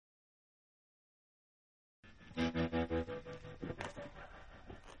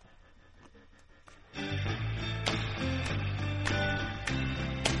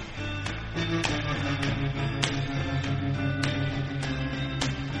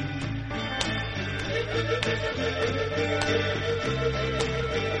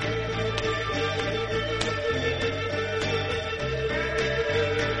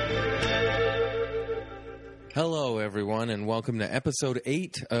Hello, everyone, and welcome to episode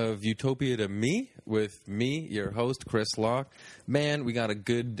 8 of Utopia to Me with me, your host, Chris Locke. Man, we got a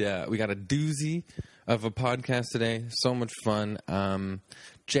doozy of a podcast today. So much fun.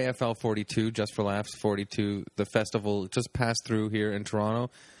 JFL 42, Just for Laughs 42, the festival just passed through here in Toronto.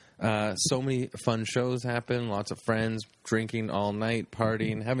 So many fun shows happen, lots of friends drinking all night,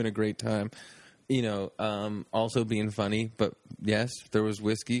 partying, having a great time. You know, also being funny, but yes, there was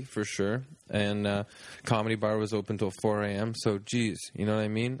whiskey for sure. And Comedy Bar was open till 4 a.m. So, geez, you know what I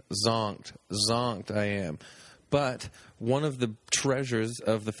mean? Zonked I am. But one of the treasures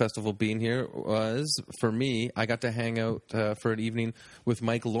of the festival being here was, for me, I got to hang out for an evening with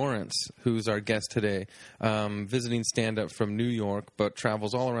Mike Lawrence, who's our guest today, visiting stand-up from New York, but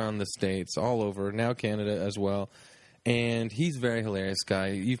travels all around the States, all over, now Canada as well. And he's a very hilarious guy.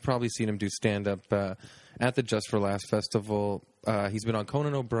 You've probably seen him do stand-up at the Just for Laughs Festival. He's been on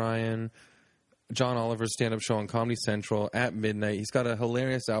Conan O'Brien, John Oliver's stand-up show on Comedy Central at midnight. He's got a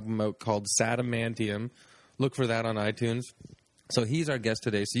hilarious album out called Sadamantium. Look for that on iTunes. So he's our guest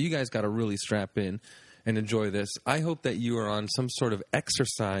today. So you guys got to really strap in and enjoy this. I hope that you are on some sort of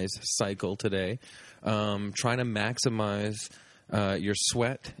exercise cycle today, trying to maximize your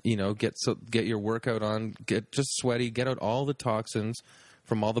sweat, you know, get your workout on, get just sweaty, get out all the toxins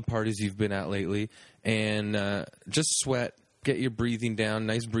from all the parties you've been at lately, and just sweat, get your breathing down,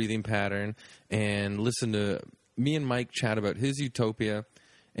 nice breathing pattern, and listen to me and Mike chat about his utopia,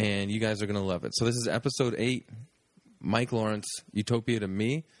 and you guys are going to love it. So this is episode 8, Mike Lawrence, Utopia to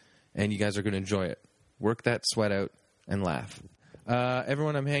Me, and you guys are going to enjoy it. Work that sweat out and laugh.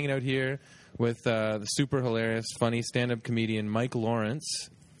 Everyone, I'm hanging out here with the super hilarious, funny stand-up comedian Mike Lawrence.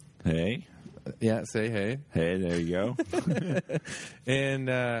 Hey. Yeah, say hey. Hey, there you go.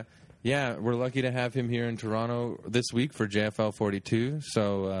 And, yeah, we're lucky to have him here in Toronto this week for JFL 42.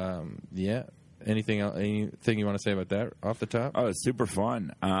 So, yeah, anything you want to say about that off the top? Oh, it's super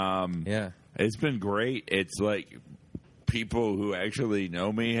fun. Yeah. It's been great. It's like people who actually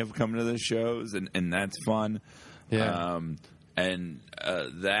know me have come to the shows, and that's fun. Yeah. And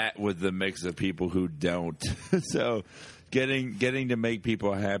that with the mix of people who don't. So getting to make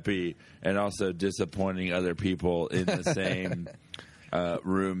people happy and also disappointing other people in the same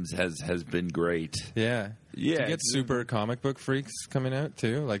rooms has been great. Yeah. Yeah. Do you get super comic book freaks coming out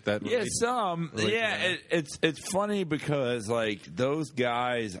too? Like that? Yeah, some. Yeah, it's funny because like those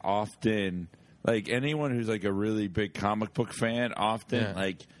guys often, like anyone who's like a really big comic book fan, often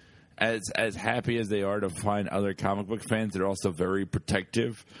like as happy as they are to find other comic book fans, they're also very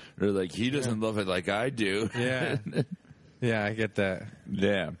protective. They're like, he doesn't love it like I do. Yeah. Yeah, I get that.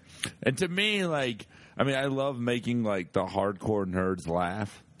 Yeah. And to me, like, I mean, I love making like the hardcore nerds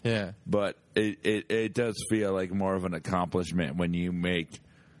laugh. Yeah. But it does feel like more of an accomplishment when you make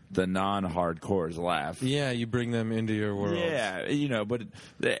the non-hardcores laugh. Yeah, you bring them into your world. Yeah, you know, but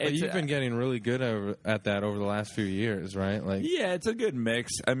you've been getting really good at that over the last few years, right? Like, yeah, it's a good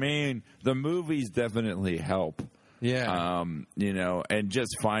mix. I mean, the movies definitely help. Yeah. You know, and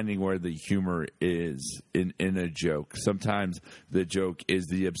just finding where the humor is in a joke. Sometimes the joke is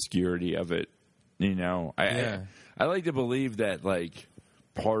the obscurity of it. You know, I like to believe that like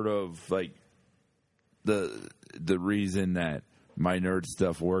part of like the reason that my nerd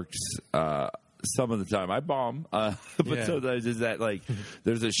stuff works some of the time. I bomb, but sometimes is that like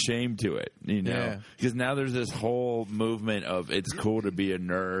there's a shame to it, you know? Because now there's this whole movement of it's cool to be a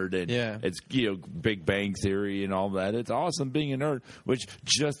nerd, and it's, you know, Big Bang Theory and all that. It's awesome being a nerd, which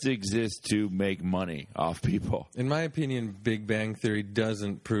just exists to make money off people. In my opinion, Big Bang Theory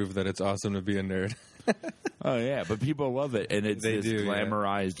doesn't prove that it's awesome to be a nerd. Oh yeah, but people love it, and it's this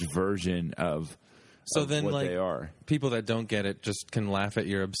glamorized version of. So then, what like, they are. People that don't get it just can laugh at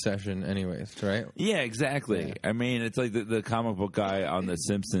your obsession anyways, right? Yeah, exactly. Yeah. I mean, it's like the comic book guy on The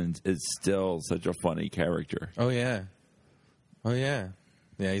Simpsons is still such a funny character. Oh, yeah. Oh, yeah.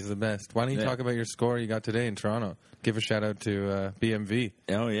 Yeah, he's the best. Why don't you talk about your score you got today in Toronto? Give a shout-out to BMV.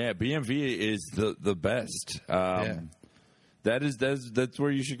 Oh, yeah. BMV is the best. That's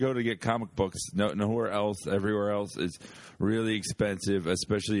where you should go to get comic books. Nowhere else, everywhere else is really expensive,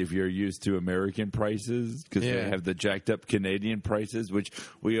 especially if you're used to American prices, because they have the jacked up Canadian prices, which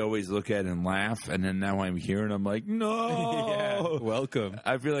we always look at and laugh. And then now I'm here and I'm like, no, welcome.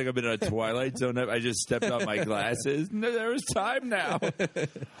 I feel like I'm in a Twilight Zone. I just stepped on my glasses. No, there was time now.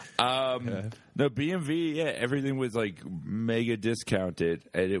 No, BMV, yeah, everything was like mega discounted,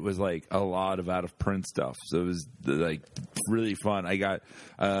 and it was like a lot of out of print stuff. So it was like really fun. I got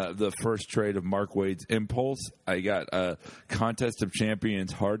the first trade of Mark Waid's Impulse. I got a Contest of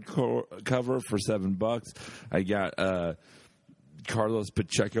Champions hardcore cover for $7. I got Carlos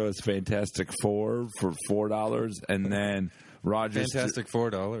Pacheco's Fantastic Four for $4, and then Roger Fantastic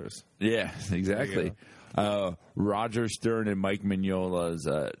 $4. Yeah, exactly. Roger Stern and Mike Mignola's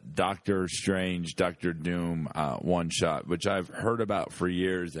Doctor Strange, Doctor Doom one shot, which I've heard about for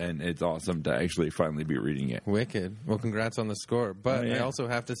years, and it's awesome to actually finally be reading it. Wicked. Well, congrats on the score. But I also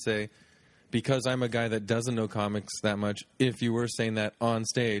have to say, because I'm a guy that doesn't know comics that much, if you were saying that on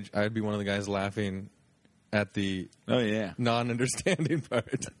stage, I'd be one of the guys laughing at the non-understanding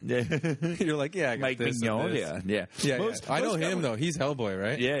part. Yeah. You're like, yeah, I got Mike this. Mignola, yeah. I know him though. He's Hellboy,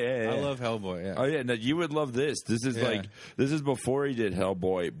 right? Yeah. I love Hellboy. Yeah. Oh yeah, no, you would love this. This is this is before he did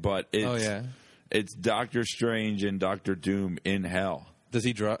Hellboy, but it's it's Doctor Strange and Doctor Doom in hell. Does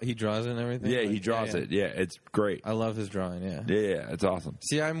he draw? He draws it and everything. Yeah, he draws it. Yeah, it's great. I love his drawing. Yeah, it's awesome.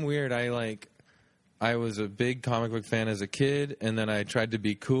 See, I'm weird. I was a big comic book fan as a kid, and then I tried to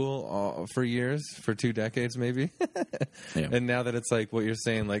be cool for years, for 2 decades maybe. And now that it's like what you're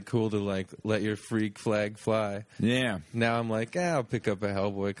saying, like cool to like let your freak flag fly. Yeah. Now I'm like, I'll pick up a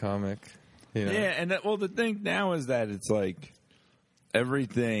Hellboy comic. You know? Yeah, and the thing now is that it's like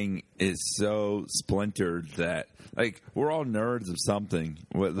everything is so splintered that like we're all nerds of something,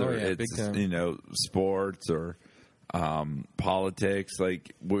 whether it's sports or politics.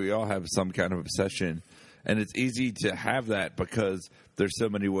 Like we all have some kind of obsession, and it's easy to have that because there's so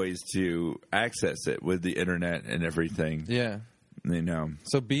many ways to access it with the internet and everything. Yeah,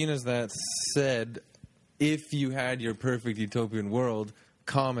 So being as that said, if you had your perfect utopian world,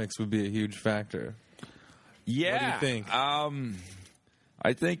 comics would be a huge factor. Yeah. What do you think?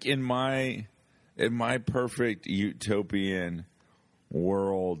 I think in my perfect utopian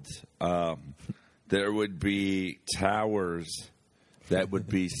world, there would be towers that would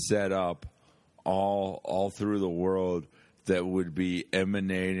be set up all through the world that would be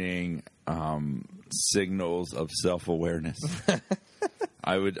emanating signals of self-awareness.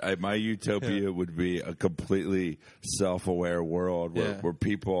 My utopia would be a completely self-aware world where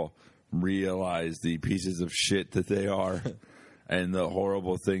people realize the pieces of shit that they are and the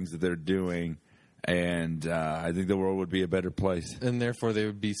horrible things that they're doing. And I think the world would be a better place. And therefore they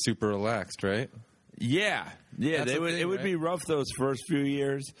would be super relaxed, right? Yeah. It would be rough those first few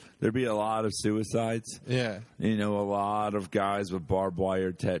years. There'd be a lot of suicides. Yeah. A lot of guys with barbed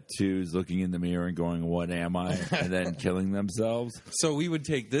wire tattoos looking in the mirror and going, "What am I?" and then killing themselves. So we would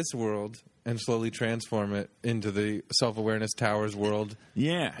take this world and slowly transform it into the self-awareness towers world.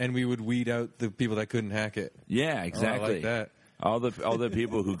 Yeah. And we would weed out the people that couldn't hack it. Yeah, exactly. I like that. All the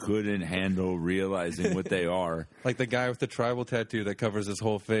people who couldn't handle realizing what they are. Like the guy with the tribal tattoo that covers his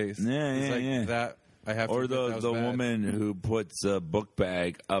whole face. Yeah. That I have to or the woman who puts a book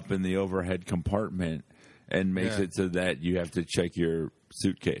bag up in the overhead compartment and makes it so that you have to check your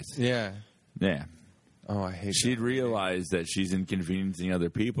suitcase. Yeah. Yeah. Oh, I hate She'd realize that she's inconveniencing other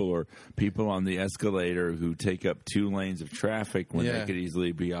people or people on the escalator who take up 2 lanes of traffic when they could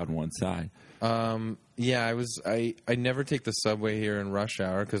easily be on one side. I never take the subway here in rush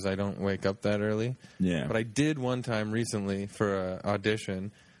hour because I don't wake up that early. Yeah. But I did one time recently for an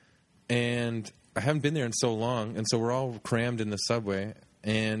audition, and I haven't been there in so long, and so we're all crammed in the subway,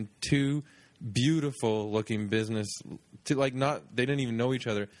 and 2 beautiful looking business, they didn't even know each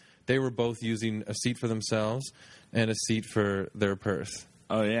other. They were both using a seat for themselves and a seat for their purse.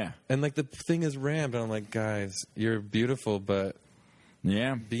 Oh, yeah. And like the thing is rammed, and I'm like, guys, you're beautiful, but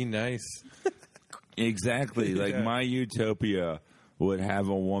be nice. Exactly. Like my utopia would have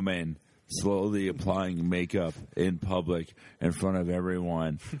a woman slowly applying makeup in public in front of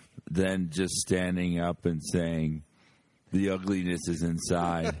everyone, then just standing up and saying, "The ugliness is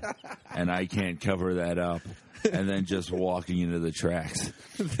inside, and I can't cover that up," and then just walking into the tracks.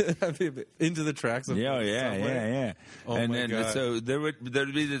 Into the tracks of yeah. Oh, and my then God. So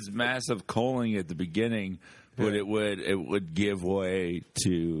there'd be this massive culling at the beginning, but it would give way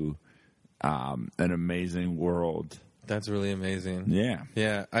to an amazing world. That's really amazing. Yeah.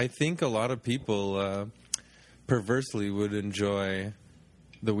 Yeah, I think a lot of people perversely would enjoy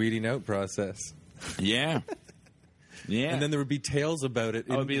the weeding out process. Yeah. Yeah. And then there would be tales about it.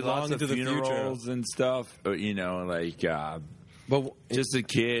 It would be lots of into the funerals future. and stuff. Like But just a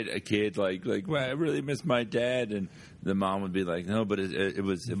kid like, well, I really miss my dad, and the mom would be like, no, but it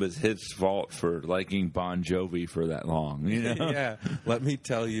was his fault for liking Bon Jovi for that long. Yeah. Let me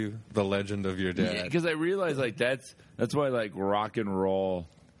tell you the legend of your dad. Because I realize like that's why like rock and roll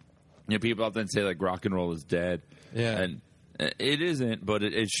You know, people often say like rock and roll is dead. Yeah. And it isn't, but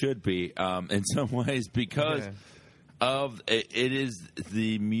it should be in some ways because of it is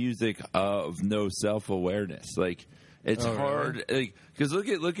the music of no self-awareness. Like it's hard because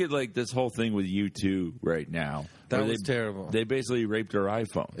look at like this whole thing with U2 right now. That was terrible. They basically raped our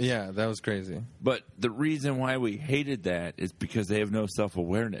iPhones. Yeah, that was crazy. But the reason why we hated that is because they have no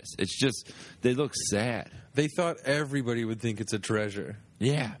self-awareness. It's just they look sad. They thought everybody would think it's a treasure.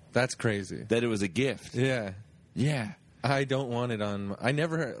 Yeah. That's crazy. That it was a gift. Yeah. Yeah. I don't want it on. I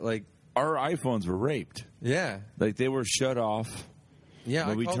never heard, like. Our iPhones were raped. Yeah. Like they were shut off. Yeah,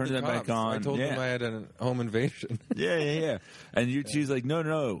 when we turned them back on. I told them I had a home invasion. Yeah. And she's like, no,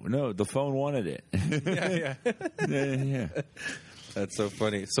 the phone wanted it. Yeah. That's so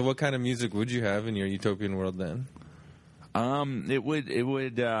funny. So, what kind of music would you have in your utopian world then? It would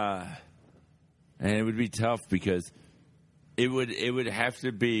be tough because it would have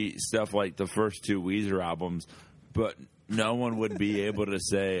to be stuff like the first two Weezer albums, but no one would be able to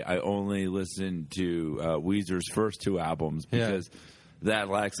say I only listened to Weezer's first two albums because that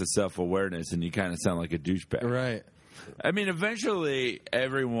lacks a self-awareness, and you kind of sound like a douchebag. Right. I mean, eventually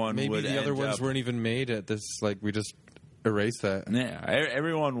everyone would. Maybe the other ones weren't even made at this. Like we just erase that. Yeah,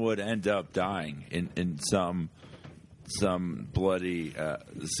 everyone would end up dying in some bloody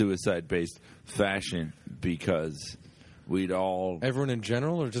suicide-based fashion because we'd all. Everyone in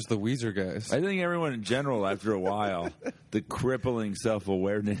general, or just the Weezer guys? I think everyone in general. After a while, the crippling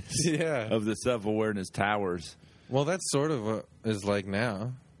self-awareness of the self-awareness towers. Well, that's sort of what is like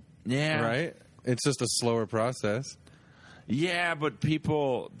now. Yeah. Right? It's just a slower process. Yeah, but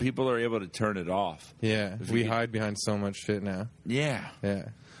people are able to turn it off. Yeah. We hide behind so much shit now. Yeah. Yeah.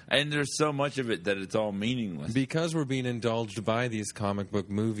 And there's so much of it that it's all meaningless. Because we're being indulged by these comic book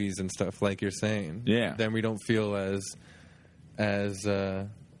movies and stuff, like you're saying. Yeah. Then we don't feel as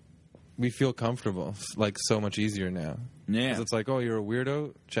we feel comfortable, like so much easier now. Yeah. Because it's like, oh, you're a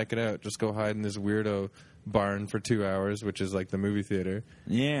weirdo? Check it out. Just go hide in this weirdo barn for 2 hours, which is like the movie theater.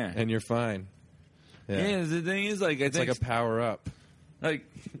 Yeah. And you're fine. Yeah, the thing is, like, it's like a power up. Like,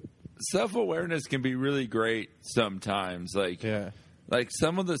 self-awareness can be really great sometimes. Like, like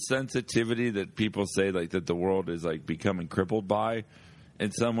some of the sensitivity that people say, like, that the world is, like, becoming crippled by,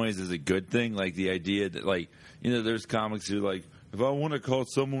 in some ways is a good thing. Like, the idea that, like, you know, there's comics who are like, if I want to call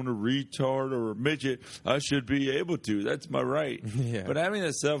someone a retard or a midget, I should be able to. That's my right. Yeah. But having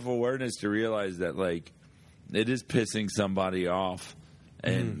the self-awareness to realize that, like, it is pissing somebody off,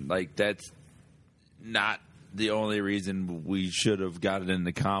 and, like, that's not the only reason we should have got it in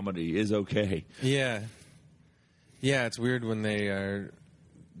the comedy is okay. Yeah. Yeah, it's weird when they are...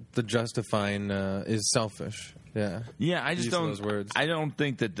 The justifying is selfish. Yeah. Yeah, I just don't... Those words. I don't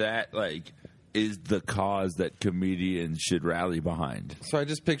think that, like, is the cause that comedians should rally behind. So I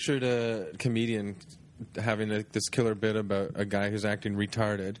just pictured a comedian having this killer bit about a guy who's acting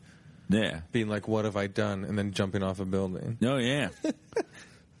retarded. Yeah. Being like, what have I done? And then jumping off a building. Oh, yeah.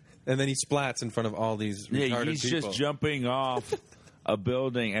 And then he splats in front of all these retarded people. He's just jumping off a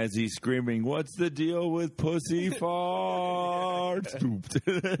building as he's screaming, "What's the deal with pussy farts?"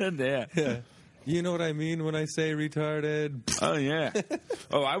 Yeah. You know what I mean when I say retarded? Oh yeah.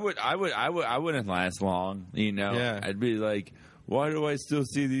 Oh, I wouldn't last long. You know, Yeah. I'd be like, why do I still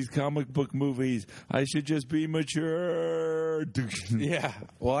see these comic book movies? I should just be mature. Yeah.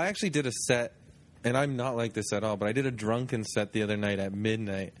 Well, I actually did a set, and I'm not like this at all, but I did a drunken set the other night at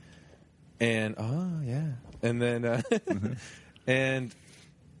midnight. And, and then, and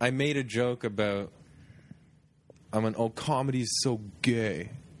I made a joke about, comedy's so gay.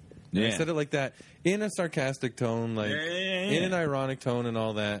 Yeah. I said it like that in a sarcastic tone, like in an ironic tone and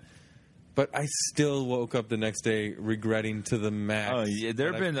all that. But I still woke up the next day regretting to the max. Oh, yeah,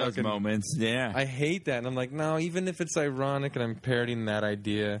 there have been those moments, yeah. I hate that. And I'm like, no, even if it's ironic and I'm parodying that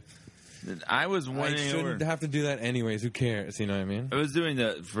idea, I shouldn't have to do that anyways. Who cares? You know what I mean? I was doing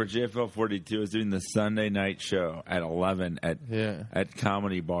for JFL 42, I was doing the Sunday night show at 11 at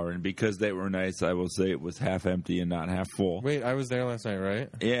Comedy Bar. And because they were nice, I will say it was half empty and not half full. Wait, I was there last night, right?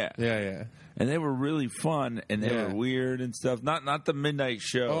 Yeah. Yeah. And they were really fun, and they were weird and stuff. Not the midnight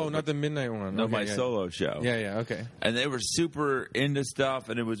show. Oh, not the midnight one. No, my solo show. Yeah, okay. And they were super into stuff,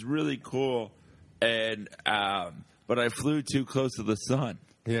 and it was really cool. And but I flew too close to the sun.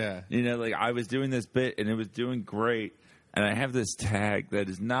 Yeah. You know, like I was doing this bit, and it was doing great. And I have this tag that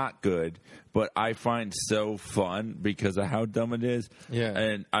is not good, but I find so fun because of how dumb it is. Yeah.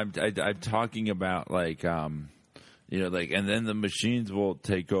 And I'm talking about like, and then the machines will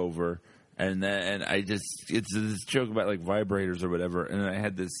take over. And then it's this joke about like vibrators or whatever. And I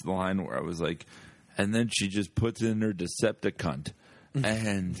had this line where I was like, and then she just puts in her Decepticon.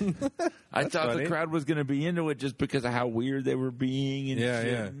 And I thought funny. the crowd was going to be into it just because of how weird they were being and Yeah,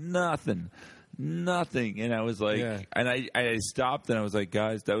 shit. yeah. Nothing. And I was like, and I stopped and I was like,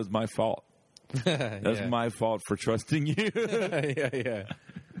 guys, that was my fault. That was my fault for trusting you. yeah.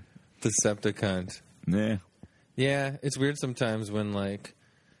 Decepticon. Yeah. Yeah, it's weird sometimes when like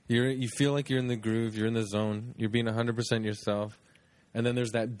you feel like you're in the groove, you're in the zone, you're being 100% yourself, and then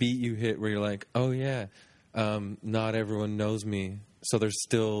there's that beat you hit where you're like, oh yeah, not everyone knows me, so they're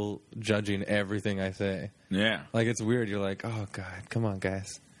still judging everything I say. Yeah. Like it's weird. You're like, oh god, come on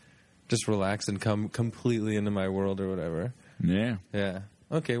guys, just relax and come completely into my world or whatever. Yeah. Yeah.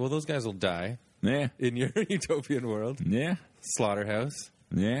 Okay. Well, those guys will die. Yeah. In your utopian world. Yeah. Slaughterhouse.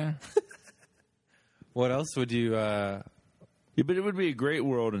 Yeah. What else would you? Yeah, but it would be a great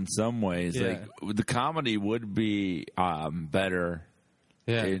world in some ways. Yeah. Like the comedy would be better.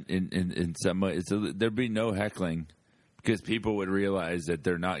 Yeah. In some ways, so there'd be no heckling because people would realize that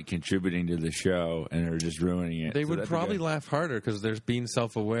they're not contributing to the show and they're just ruining it. They So would that'd be probably good. laugh harder because there's being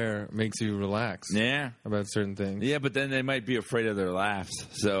self-aware makes you relax Yeah. about certain things. Yeah, but then they might be afraid of their laughs.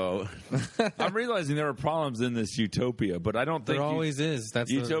 So I'm realizing there are problems in this utopia, but I don't think There always is. That's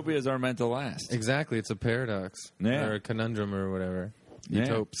utopias are meant to last. exactly. It's a paradox Yeah. or a conundrum or whatever. Yeah.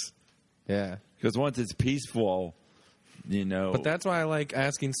 Utopes. Yeah. Because once it's peaceful, you know. But that's why I like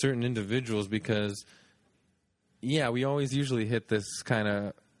asking certain individuals because, yeah, we always usually hit this kind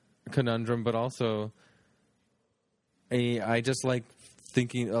of conundrum, but also I just like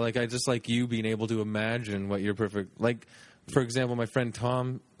thinking, like, I just like you being able to imagine what your perfect, like, for example, my friend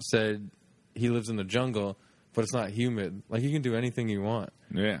Tom said he lives in the jungle, but it's not humid. Like, you can do anything you want.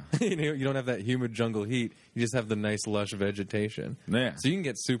 Yeah. You know, you don't have that humid jungle heat. You just have the nice, lush vegetation. Yeah. So you can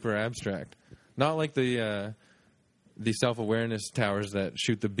get super abstract. Not like the self-awareness towers that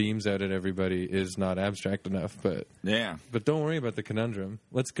shoot the beams out at everybody is not abstract enough. But don't worry about the conundrum.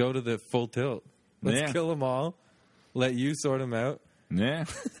 Let's go to the full tilt. Let's kill them all. Let you sort them out. Yeah.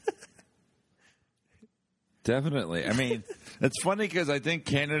 Definitely. I mean, it's funny because I think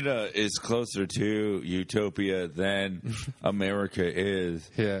Canada is closer to utopia than America is.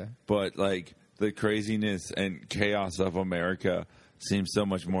 Yeah. But, like, the craziness and chaos of America seems so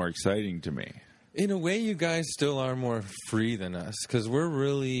much more exciting to me. In a way, you guys still are more free than us because we're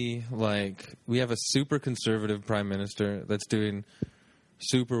really, like, we have a super conservative prime minister that's doing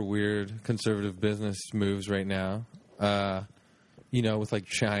super weird conservative business moves right now, you know, with, like,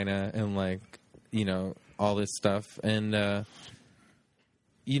 China and, like, you know, all this stuff. And,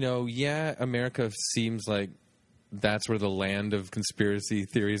 you know, yeah, America seems like that's where the land of conspiracy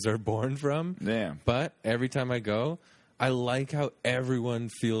theories are born from. Yeah. But every time I go, I like how everyone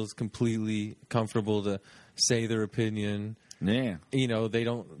feels completely comfortable to say their opinion. Yeah. You know,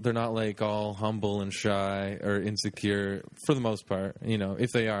 they're not like all humble and shy or insecure for the most part. You know,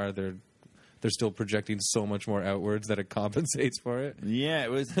 if they are, they're still projecting so much more outwards that it compensates for it. Yeah, it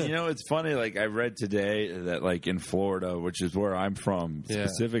was. You know, it's funny. Like I read today that, like in Florida, which is where I'm from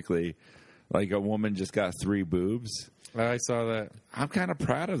specifically, like a woman just got 3 boobs. I saw that. I'm kind of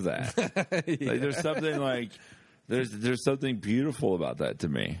proud of that. Yeah. Like, there's something like there's something beautiful about that to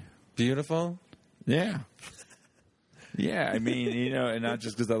me. Beautiful. Yeah. Yeah, I mean, you know, and not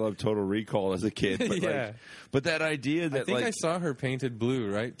just because I love Total Recall as a kid, but like, but that idea that I think like I saw her painted blue,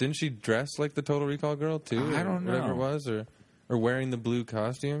 right? Didn't she dress like the Total Recall girl too? I don't know. Whatever it was, or wearing the blue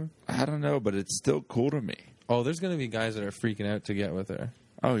costume. I don't know, but it's still cool to me. Oh, there's going to be guys that are freaking out to get with her.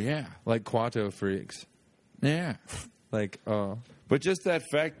 Oh yeah, Like Quato freaks. yeah. Like, oh, But just that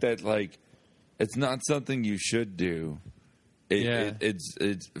fact that like it's not something you should do.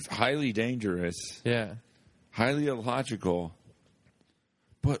 It's highly dangerous, yeah. highly illogical,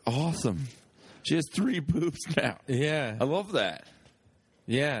 but awesome. She has 3 boobs now. Yeah. I love that.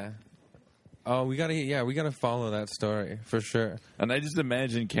 Yeah. Oh, we gotta follow that story for sure. And I just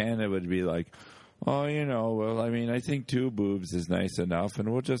imagine Canada would be like, oh, you know, well, I mean, I think 2 boobs is nice enough,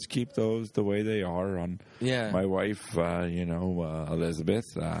 and we'll just keep those the way they are. On my wife, you know, Elizabeth,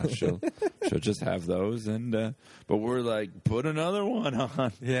 she'll just have those, and but we're like, put another one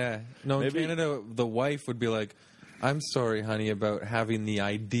on. Yeah. No, Maybe- in Canada, the wife would be like, I'm sorry, honey, about having the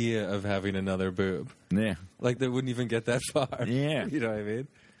idea of having another boob. Yeah, Like, they wouldn't even get that far. Yeah. You know what I mean?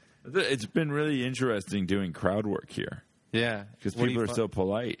 it's been really interesting doing crowd work here Yeah. because What do people you are so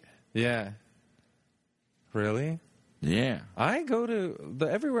polite. Yeah. Really? Yeah, I go to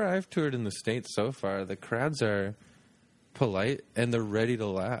everywhere I've toured in the States so far, the crowds are polite and they're ready to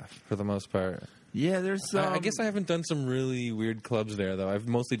laugh for the most part. yeah. There's some. I guess I haven't done some really weird clubs there though. I've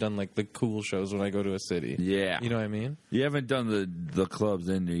mostly done like the cool shows when I go to a city. Yeah, You know what I mean? you haven't done the clubs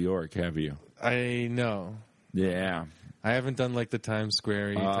in New York, have you? I know. Yeah. I haven't done like the Times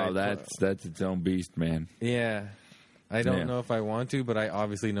Square. Oh, that's its own beast, man. Yeah. I don't know if I want to, but I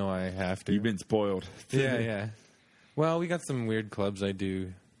obviously know I have to. You've been spoiled. Yeah. Well, we got some weird clubs I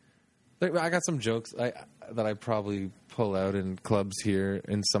do. I got some jokes that I probably pull out in clubs here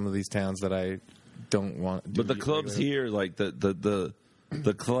in some of these towns that I don't want. But the clubs here, like the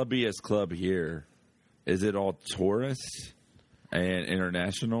clubbiest club here, is it all tourists and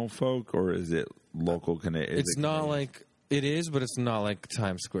international folk, or is it local Canadian? It's not like it is, but it's not like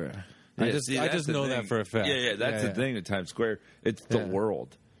Times Square. I just know that for a fact. Yeah, that's the thing with Times Square. It's the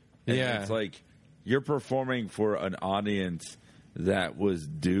world. And it's like you're performing for an audience that was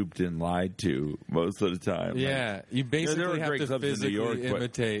duped and lied to most of the time. Yeah, like, you basically have to physically York,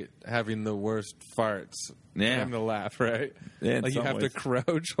 imitate having the worst farts. Yeah, having to laugh, right? Yeah, like you have to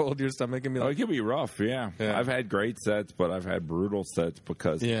crouch, hold your stomach, and be like, it can be rough. Yeah. I've had great sets, but I've had brutal sets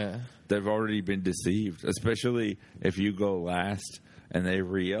because they've already been deceived. Especially if you go last and they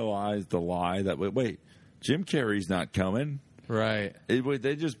realize the lie that wait, Jim Carrey's not coming. Right.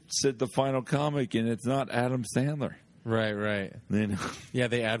 They just said the final comic, and it's not Adam Sandler. Right. You know? Yeah,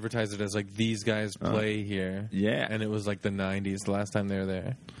 they advertised it as like these guys play here. Yeah, and it was like the '90s, the last time they were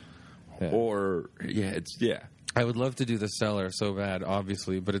there. Yeah. I would love to do the Cellar so bad,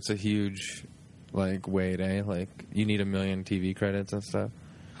 obviously, but it's a huge like wait, Like you need 1 million TV credits and stuff.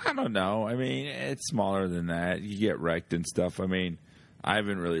 I don't know. I mean, it's smaller than that. You get wrecked and stuff. I mean, I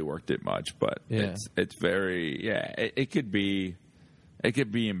haven't really worked it much, but it's very It could be. It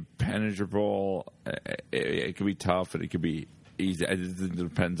could be impenetrable. It could be tough, and it could be easy. It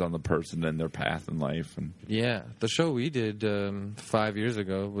depends on the person and their path in life. And the show we did 5 years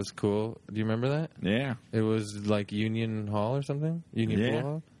ago was cool. Do you remember that? Yeah, it was like Union Hall or something. Pool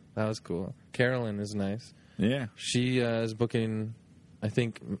Hall. That was cool. Carolyn is nice. Yeah, she is booking. I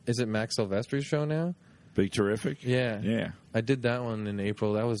think is it Max Silvestri's show now? Big Terrific. Yeah. I did that one in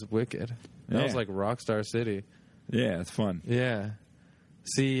April. That was wicked. That was like Rockstar City. Yeah, it's fun. Yeah.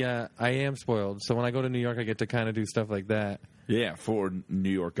 See, I am spoiled. So when I go to New York, I get to kind of do stuff like that. Yeah, for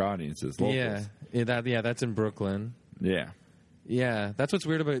New York audiences, locals. Yeah, that's in Brooklyn. Yeah, that's what's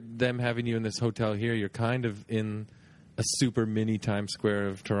weird about them having you in this hotel here. You're kind of in a super mini Times Square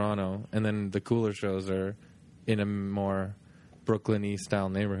of Toronto, and then the cooler shows are in a more Brooklyn-y style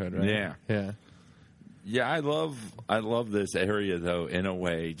neighborhood, right? Yeah, I love this area though in a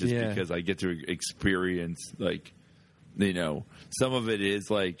way, just because I get to experience like. Some of it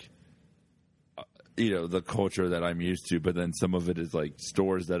is like, the culture that I'm used to, but then some of it is like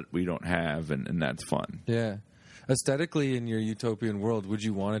stores that we don't have, and that's fun. Yeah. Aesthetically, in your utopian world, would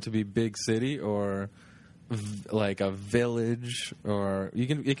you want it to be big city or like a village, or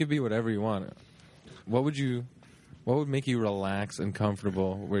it could be whatever you want? What would make you relax and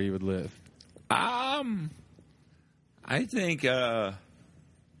comfortable where you would live? I think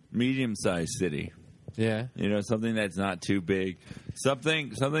medium-sized city. Yeah. Something that's not too big.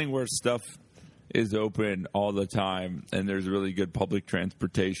 Something where stuff is open all the time and there's really good public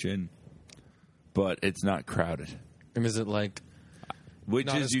transportation, but it's not crowded. And is it like... Which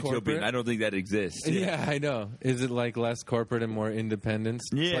is utopian. Corporate? I don't think that exists. Yeah, I know. Is it like less corporate and more independent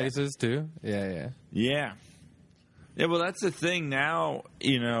places too? Yeah. Yeah, well, that's the thing now,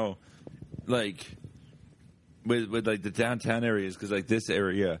 like... With like the downtown areas, because like this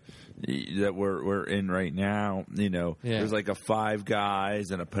area that we're in right now, there's like a Five Guys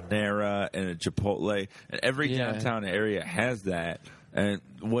and a Panera and a Chipotle, and every downtown area has that. And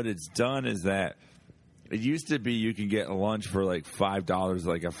what it's done is that it used to be you can get a lunch for like $5,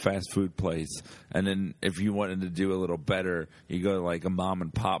 like a fast food place, and then if you wanted to do a little better, you go to like a mom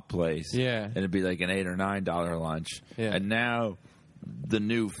and pop place, and it'd be like an $8 or $9 lunch. And now the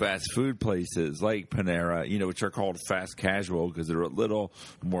new fast food places like Panera, which are called fast casual because they're a little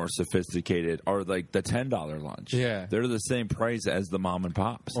more sophisticated, are like the $10 lunch. Yeah. They're the same price as the mom and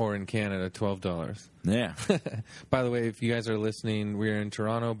pops. Or in Canada, $12. Yeah. By the way, if you guys are listening, we're in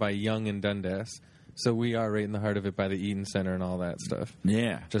Toronto by Yonge and Dundas. So we are right in the heart of it by the Eden Center and all that stuff.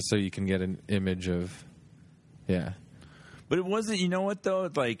 Yeah. Just so you can get an image of, But it wasn't, you know what, though?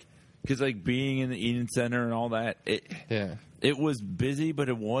 It's like, because like being in the Eden Center and all that, it was busy, but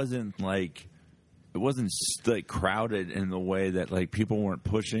it wasn't like crowded in the way that like people weren't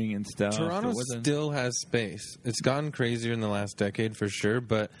pushing and stuff. Toronto still has space. It's gotten crazier in the last decade for sure,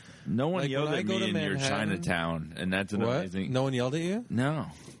 but no one yelled at me in your Chinatown, and that's an amazing. No one yelled at you? No.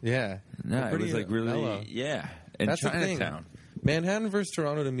 Yeah. No, it was like really mellow. In that's Chinatown. Manhattan versus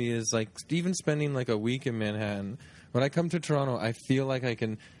Toronto to me is like even spending like a week in Manhattan. When I come to Toronto, I feel like I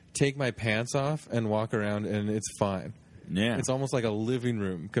can take my pants off and walk around, and it's fine. Yeah. It's almost like a living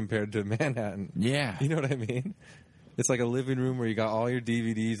room compared to Manhattan. Yeah. You know what I mean? It's like a living room where you got all your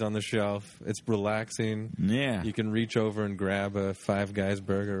DVDs on the shelf. It's relaxing. Yeah. You can reach over and grab a Five Guys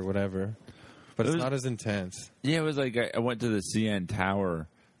burger or whatever. But it's not as intense. Yeah, it was like I went to the CN Tower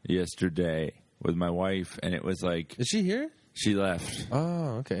yesterday with my wife, and it was like... Is she here? She left.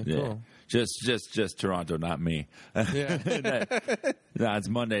 Oh, okay, cool. Just Toronto, not me. Yeah. No, it's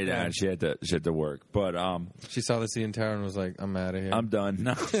Monday now. And she had to work, but she saw the CN Tower and was like, "I'm out of here. I'm done."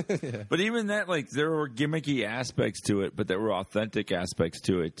 No. Yeah. But even that, like, there were gimmicky aspects to it, but there were authentic aspects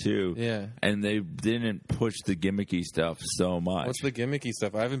to it too. Yeah. And they didn't push the gimmicky stuff so much. What's the gimmicky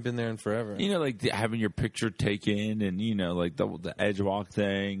stuff? I haven't been there in forever. You know, like having your picture taken, and you know, like the edge walk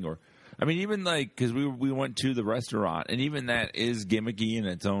thing, or. I mean, even like, because we went to the restaurant, and even that is gimmicky in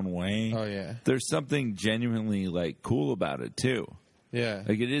its own way. Oh, yeah. There's something genuinely, like, cool about it, too. Yeah.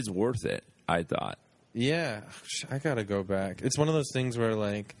 Like, it is worth it, I thought. Yeah. I got to go back. It's one of those things where,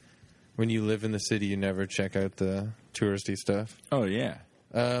 like, when you live in the city, you never check out the touristy stuff. Oh, yeah.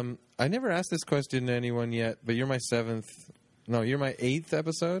 I never asked this question to anyone yet, but you're my you're my 8th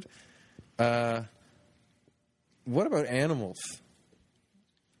episode. What about animals?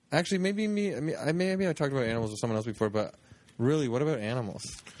 Actually, maybe I talked about animals with someone else before, but really, what about animals?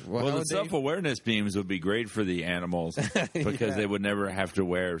 Well, the self-awareness beams would be great for the animals because they would never have to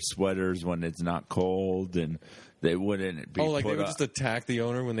wear sweaters when it's not cold, and they wouldn't be they would just attack the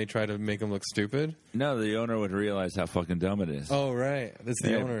owner when they try to make them look stupid? No, the owner would realize how fucking dumb it is. Oh, right. That's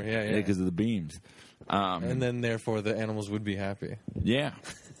the owner. Yeah. Because of the beams. And then, therefore, the animals would be happy. Yeah.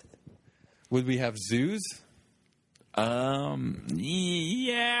 Would we have zoos? Yeah,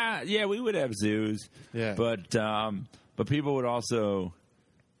 we would have zoos. Yeah. But people would also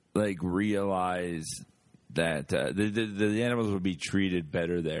like realize that the animals would be treated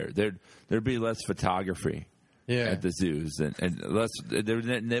better there. There'd be less photography at the zoos, and less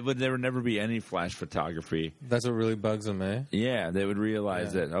there would never be any flash photography. That's what really bugs them, eh? Yeah, they would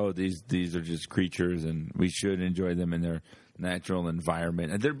realize that these are just creatures, and we should enjoy them in their natural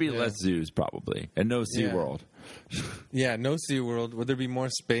environment. And there'd be less zoos probably, and no SeaWorld. Yeah, no SeaWorld. Would there be more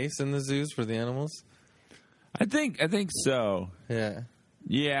space in the zoos for the animals? I think so. Yeah.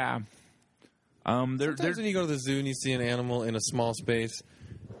 Yeah. Sometimes when you go to the zoo and you see an animal in a small space,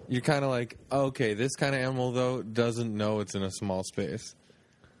 you're kind of like, okay, this kind of animal, though, doesn't know it's in a small space.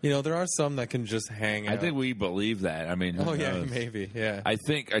 You know, there are some that can just hang out. I think we believe that. I mean, who knows? Yeah, maybe, yeah. I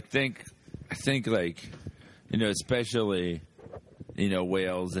think like, you know, especially, you know,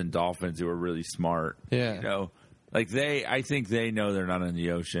 whales and dolphins who are really smart. Yeah. You know, like I think they know they're not in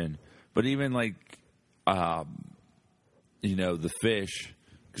the ocean. But even like, you know, the fish,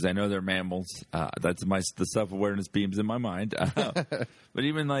 because I know they're mammals. That's the self-awareness beams in my mind. But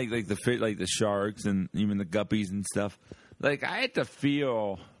even like the fish, like the sharks and even the guppies and stuff, like I had to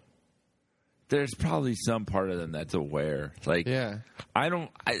feel there's probably some part of them that's aware. Like, I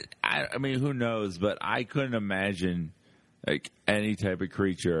mean, who knows? But I couldn't imagine like any type of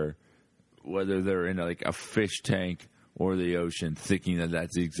creature, whether they're in like a fish tank or the ocean, thinking that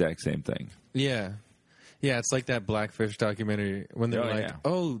that's the exact same thing. Yeah. Yeah, it's like that Blackfish documentary when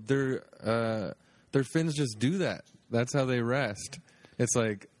they're their fins just do that. That's how they rest. It's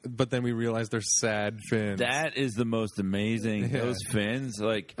like, but then we realize they're sad fins. That is the most amazing. Yeah. Those fins,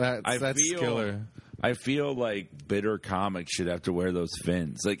 like that's killer. I feel like bitter comics should have to wear those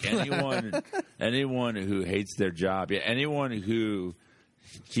fins. Like anyone who hates their job, anyone who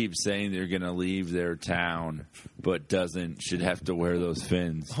keeps saying they're going to leave their town but doesn't should have to wear those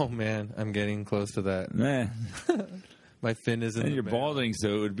fins. Oh man, I'm getting close to that. My fin isn't. And you're balding,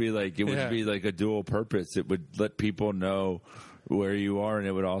 so it would be like a dual purpose. It would let people know where you are, and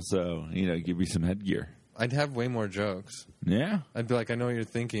it would also, you know, give you some headgear. I'd have way more jokes. Yeah, I'd be like, I know what you're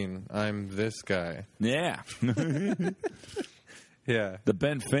thinking. I'm this guy. Yeah. Yeah. The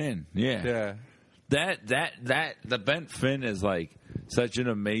bent fin. Yeah. Yeah. The bent fin is like such an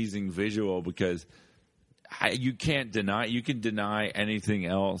amazing visual because you can deny anything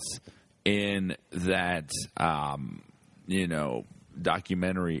else in that you know,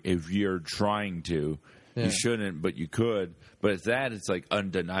 documentary if you're trying to. Yeah. You shouldn't, but you could. But it's like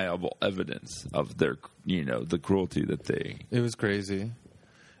undeniable evidence of their, you know, the cruelty that they. It was crazy.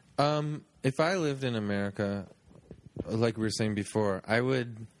 If I lived in America, like we were saying before, I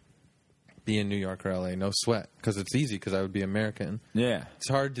would be in New York or LA, no sweat, because it's easy because I would be American. Yeah. It's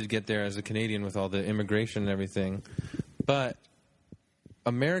hard to get there as a Canadian with all the immigration and everything. But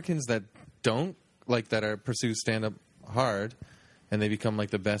Americans that don't, like, that pursue stand-up hard and they become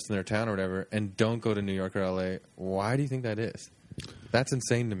like the best in their town or whatever and don't go to New York or LA, why do you think that is? That's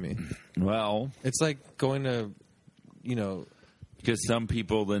insane to me. Well, it's like going to, you know, because some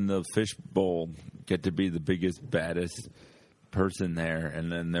people in the fish bowl get to be the biggest, baddest person there,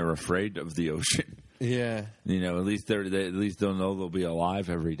 and then they're afraid of the ocean. Yeah. At least they at least don't know they'll be alive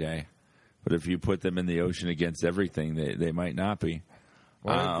every day. But if you put them in the ocean against everything, they might not be.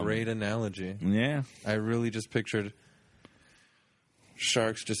 What a great analogy. Yeah. I really just pictured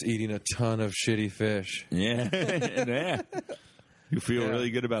sharks just eating a ton of shitty fish. Yeah. Yeah. You feel really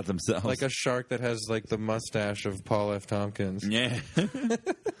good about themselves. Like a shark that has like the mustache of Paul F. Tompkins. Yeah.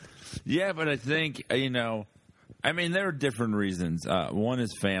 Yeah, but I think, there are different reasons. One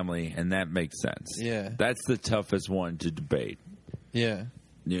is family, and that makes sense. Yeah. That's the toughest one to debate. Yeah.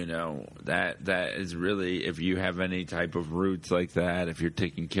 That is really, if you have any type of roots like that, if you're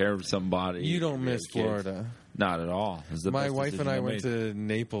taking care of somebody. You don't miss Florida. Not at all. My wife and I went to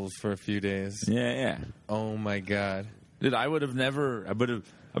Naples for a few days. Yeah. Oh my God. Dude, I would have never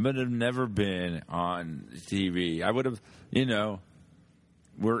been on TV. I would have,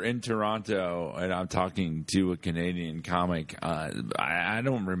 we're in Toronto, and I'm talking to a Canadian comic. I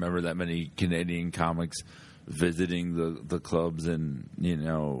don't remember that many Canadian comics visiting the clubs in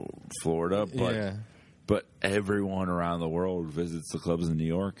Florida, but everyone around the world visits the clubs in New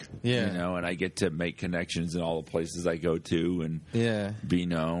York. And I get to make connections in all the places I go to and be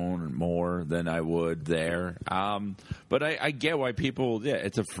known more than I would there. But I get why people. Yeah,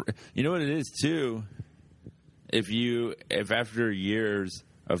 it's you know what it is too. If after years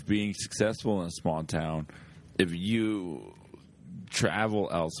of being successful in a small town, if you travel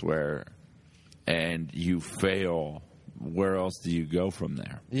elsewhere and you fail, where else do you go from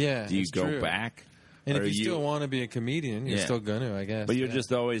there? Yeah, do you go back? And if you still want to be a comedian, you're still going to, I guess. But you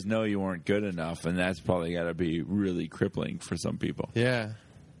just always know you weren't good enough, and that's probably got to be really crippling for some people. Yeah.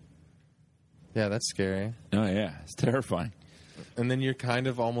 Yeah, that's scary. Oh, yeah. It's terrifying. And then you kind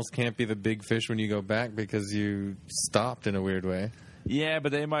of almost can't be the big fish when you go back because you stopped in a weird way. Yeah,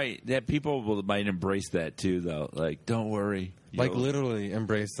 but people might embrace that too, though. Like, don't worry. Like, literally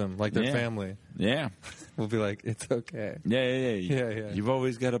embrace them, like their family. Yeah. We'll be like, it's okay. Yeah. You've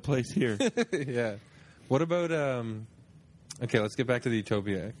always got a place here. Yeah. What about, okay, let's get back to the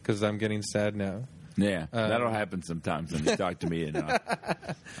Utopia, because I'm getting sad now. Yeah, that'll happen sometimes when you talk to me, and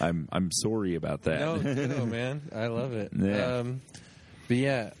I'm sorry about that. No, man. I love it. Yeah. But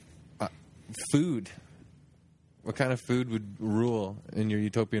yeah, food. What kind of food would rule in your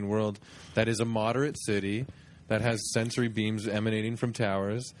utopian world that is a moderate city, that has sensory beams emanating from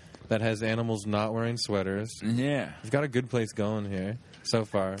towers, that has animals not wearing sweaters? Yeah. You've got a good place going here so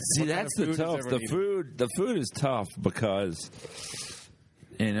far. See, that's the tough. The food is tough because,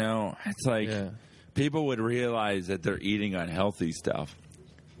 it's like people would realize that they're eating unhealthy stuff.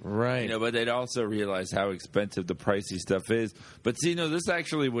 Right. But they'd also realize how expensive the pricey stuff is. But see, this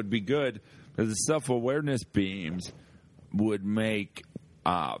actually would be good. Because the self-awareness beams would make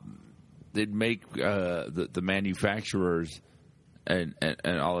they'd make the manufacturers and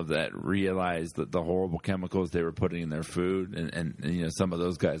all of that realize that the horrible chemicals they were putting in their food, and some of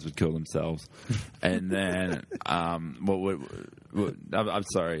those guys would kill themselves. And then I'm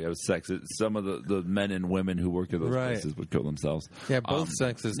sorry, I was sexist. Some of the men and women who work at those places would kill themselves. Yeah, both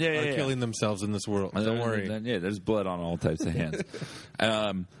sexes are killing themselves in this world. Don't worry. There's blood on all types of hands.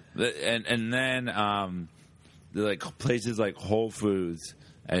 And then like places like Whole Foods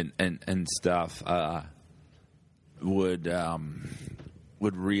and stuff would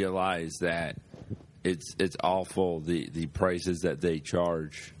realize that it's awful the prices that they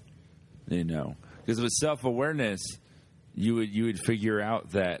charge, because with self-awareness you would figure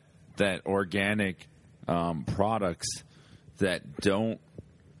out that organic products that don't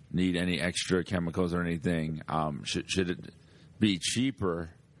need any extra chemicals or anything should it be cheaper.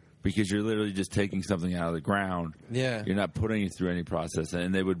 Because you're literally just taking something out of the ground. Yeah. You're not putting it through any process,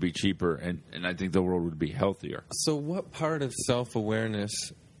 and they would be cheaper, and I think the world would be healthier. So what part of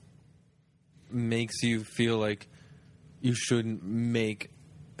self-awareness makes you feel like you shouldn't make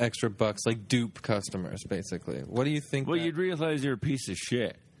extra bucks, like dupe customers, basically? What do you think? Well, you'd realize you're a piece of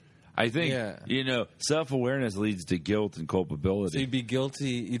shit. I think, self-awareness leads to guilt and culpability. So you'd be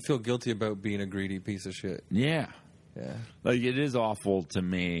guilty. You'd feel guilty about being a greedy piece of shit. Yeah. Yeah. Like, it is awful to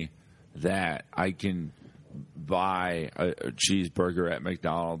me that I can buy a cheeseburger at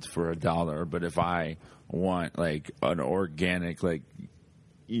McDonald's for $1, but if I want, like, an organic, like,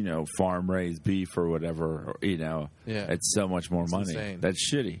 farm raised beef or whatever, it's so much more money. Insane.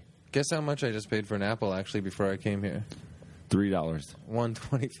 That's shitty. Guess how much I just paid for an apple, actually, before I came here? $3.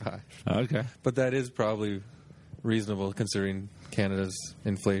 $1.25. Okay. But that is probably reasonable considering Canada's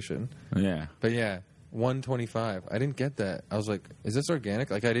inflation. Yeah. But yeah. $1.25. I didn't get that. I was like, is this organic?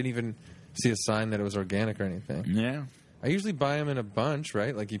 Like, I didn't even see a sign that it was organic or anything. Yeah. I usually buy them in a bunch,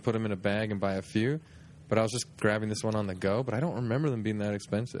 right? Like you put them in a bag and buy a few. But I was just grabbing this one on the go. But I don't remember them being that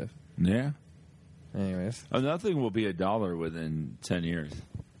expensive. Yeah. Anyways. Nothing will be $1 within 10 years.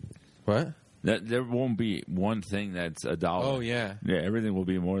 What? There won't be one thing that's $1. Oh, yeah. Yeah, everything will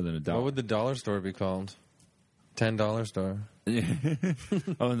be more than $1. What would the dollar store be called? $10 store.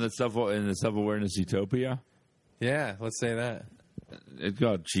 Oh, in the self-awareness utopia? Yeah, let's say that. It's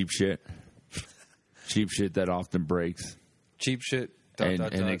called cheap shit. Cheap shit that often breaks. Cheap shit.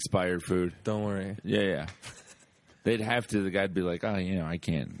 And expired food. Don't worry. Yeah. They'd have to. The guy'd be like, "Oh, I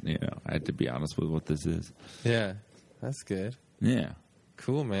can't. I have to be honest with what this is." Yeah, that's good. Yeah.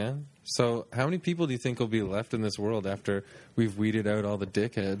 Cool, man. So, how many people do you think will be left in this world after we've weeded out all the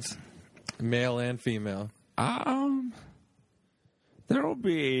dickheads, male and female? There will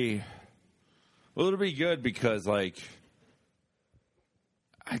be. Well, it'll be good because, like,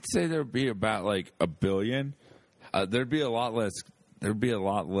 I'd say there'd be about like 1 billion. There'd be a lot less. There'd be a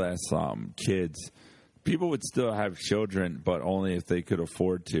lot less kids. People would still have children, but only if they could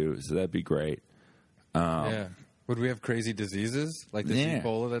afford to. So that'd be great. Yeah. Would we have crazy diseases like this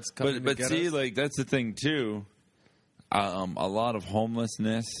Ebola that's coming? But see, like that's the thing too. A lot of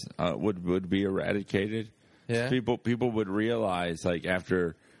homelessness would be eradicated. Yeah. People would realize like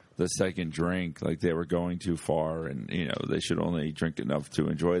after the second drink, like they were going too far, and they should only drink enough to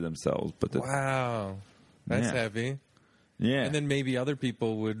enjoy themselves. But wow, that's heavy. Yeah. And then maybe other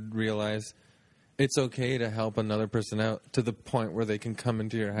people would realize it's okay to help another person out to the point where they can come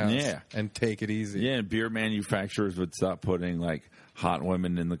into your house and take it easy. Yeah, and beer manufacturers would stop putting like hot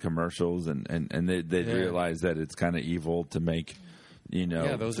women in the commercials, and they'd realize that it's kind of evil to make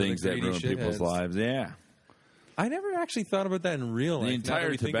those things that ruin people's lives. Yeah. I never actually thought about that in real life. The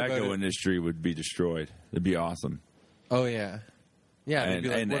entire tobacco industry would be destroyed. It'd be awesome. Oh yeah. Yeah, they'd be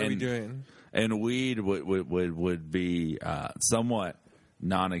like, what are we doing? And weed would be somewhat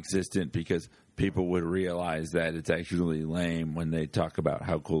non-existent because people would realize that it's actually lame when they talk about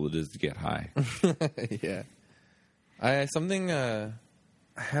how cool it is to get high. Yeah. I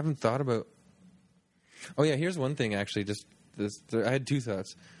haven't thought about. Oh yeah, here's one thing actually. I had two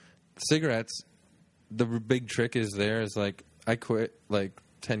thoughts. Cigarettes. The big trick is like I quit like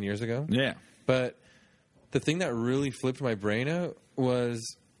 10 years ago. Yeah. But the thing that really flipped my brain out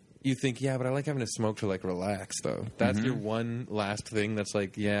was. You think, but I like having to smoke to, like, relax, though. That's your one last thing that's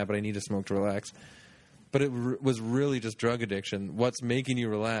like, but I need to smoke to relax. But it was really just drug addiction. What's making you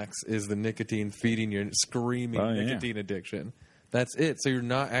relax is the nicotine feeding your screaming nicotine addiction. That's it. So you're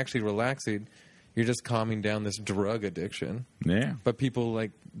not actually relaxing. You're just calming down this drug addiction. Yeah. But people,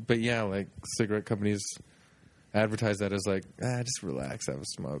 like cigarette companies advertise that as, like, just relax, have a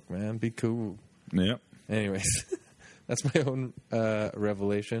smoke, man. Be cool. Yep. Anyways. That's my own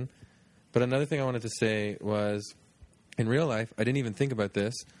revelation. But another thing I wanted to say was, in real life, I didn't even think about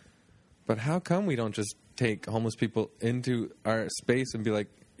this, but how come we don't just take homeless people into our space and be like,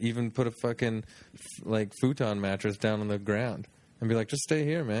 even put a fucking, like, futon mattress down on the ground and be like, just stay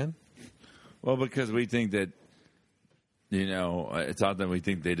here, man? Well, because we think that, it's not that we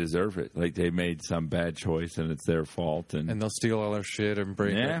think they deserve it. Like, they made some bad choice and it's their fault. And they'll steal all our shit and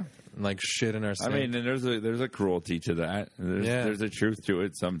break it. Like shit in our sink. I mean, and there's a cruelty to that. There's a truth to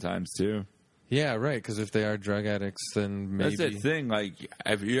it sometimes too. Yeah, right. Because if they are drug addicts, then maybe that's the thing. Like,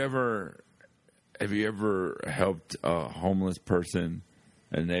 have you ever helped a homeless person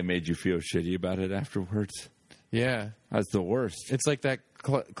and they made you feel shitty about it afterwards? Yeah, that's the worst. It's like that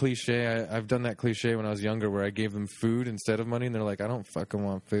cliche. I've done that cliche when I was younger, where I gave them food instead of money, and they're like, "I don't fucking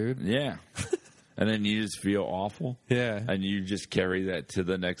want food." Yeah. And then you just feel awful. Yeah. And you just carry that to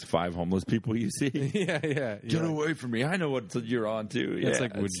the next 5 homeless people you see. Yeah. Get away from me. I know what you're on to. Yeah, it's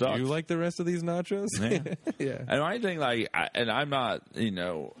like, would you like the rest of these nachos? Yeah. Yeah. And I think, like, I'm not, I'm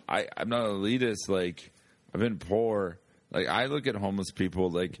not elitist. Like, I've been poor. Like, I look at homeless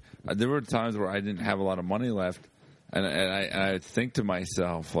people. Like, there were times where I didn't have a lot of money left. And I think to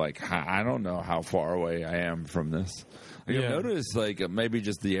myself, like, I don't know how far away I am from this. Like, I've noticed, like, maybe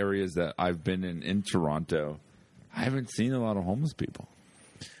just the areas that I've been in Toronto, I haven't seen a lot of homeless people.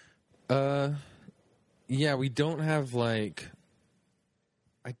 Yeah, we don't have, like...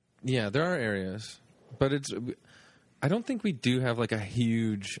 there are areas. But I don't think we do have, like, a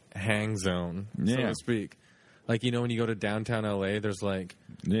huge hang zone, so to speak. Like, when you go to downtown L.A., there's, like,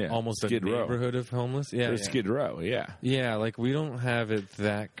 almost Skid a neighborhood of homeless. Yeah, there's Skid Row, yeah. Yeah, like, we don't have it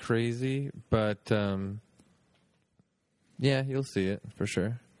that crazy, but, you'll see it, for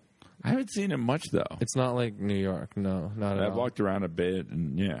sure. I haven't seen it much, though. It's not like New York, no, not at all. I've walked around a bit,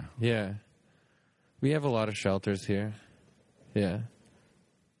 and Yeah. We have a lot of shelters here. Yeah.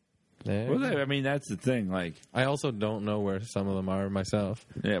 Well, I mean, that's the thing. Like, I also don't know where some of them are myself.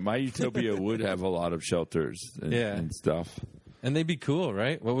 yeah, my utopia would have a lot of shelters and stuff. And they'd be cool,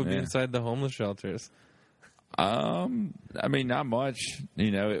 right? What would be inside the homeless shelters? I mean, not much.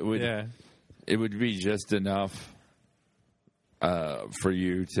 You know, it would. Yeah. It would be just enough for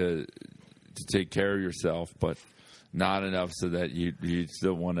you to take care of yourself, but not enough so that you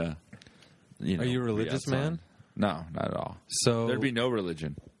still want to. You know, are you a religious man? No, not at all. So there'd be no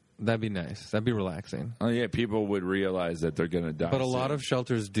religion. That'd be nice. That'd be relaxing. Oh yeah, people would realize that they're going to die. But a lot of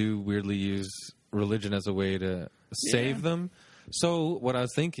shelters do weirdly use religion as a way to save them. So what I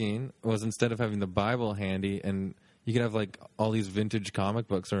was thinking was, instead of having the Bible handy, and you could have like all these vintage comic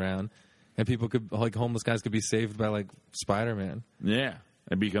books around, and people could, like, homeless guys could be saved by like Spider-Man. Yeah,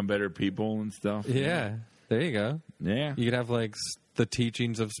 and become better people and stuff. Yeah, there you go. Yeah, you could have like the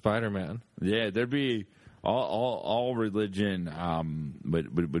teachings of Spider-Man. Yeah, there'd be. All religion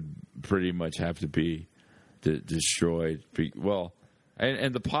would pretty much have to be destroyed. Well,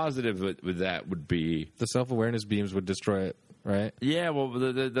 and the positive with that would be the self-awareness beams would destroy it, right? Yeah, well,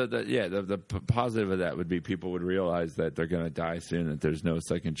 the positive of that would be people would realize that they're going to die soon, that there's no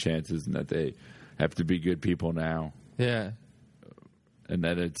second chances, and that they have to be good people now. Yeah, and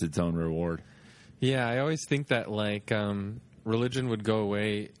that it's its own reward. Yeah, I always think that like religion would go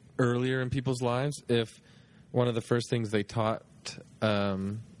away earlier in people's lives if one of the first things they taught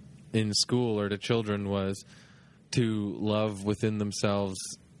in school or to children was to love within themselves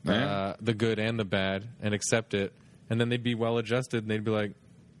the good and the bad and accept it, and then they'd be well adjusted and they'd be like,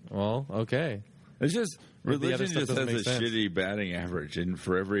 well, okay. It's just religion just has a shitty batting average, and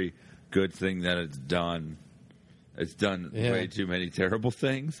for every good thing that it's done way too many terrible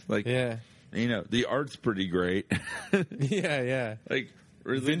things. Like, you know, the art's pretty great. yeah. Like,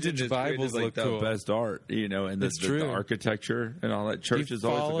 vintage Bibles like look the cool. Best art, you know, and the architecture and all that. Churches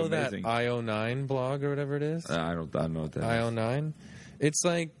always look amazing. Follow that IO9 blog or whatever it is? I don't know what that IO9? is. It's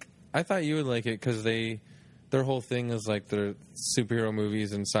like, I thought you would like it because their whole thing is like their superhero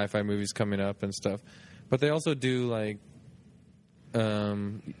movies and sci-fi movies coming up and stuff. But they also do like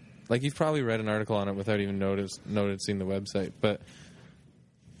you've probably read an article on it without even noticing the website, but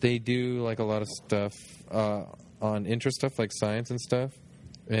they do like a lot of stuff on interest stuff like science and stuff.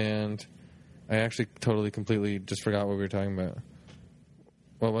 And I actually completely just forgot what we were talking about.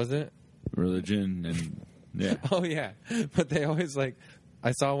 What was it? Religion and yeah. Oh yeah, but they always like.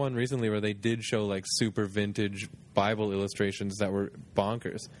 I saw one recently where they did show like super vintage Bible illustrations that were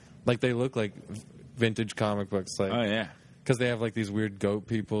bonkers. Like they look like vintage comic books. Like, oh yeah, because they have like these weird goat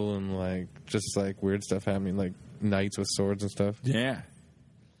people and like just like weird stuff happening, like knights with swords and stuff. Yeah.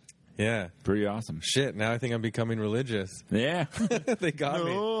 Yeah. Pretty awesome. Shit, now I think I'm becoming religious. Yeah. They got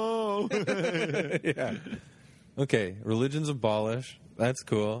me. Yeah. Okay, religion's abolished. That's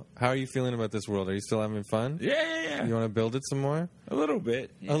cool. How are you feeling about this world? Are you still having fun? Yeah. You want to build it some more? A little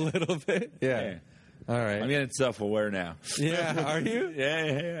bit. Yeah. A little bit? Yeah. All right. I'm getting self-aware now. Yeah, are you?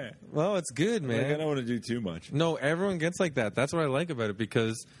 Yeah. Well, it's good, man. Like, I don't want to do too much. No, everyone gets like that. That's what I like about it,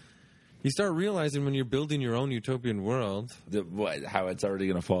 because you start realizing when you're building your own utopian world, how it's already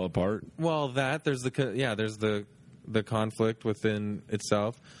going to fall apart. Well, there's the conflict within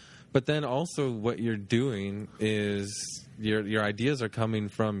itself, but then also what you're doing is your ideas are coming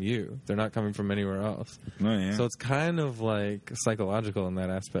from you. They're not coming from anywhere else. Oh, yeah. So it's kind of like psychological in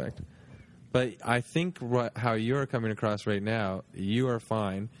that aspect. But I think how you're coming across right now, you are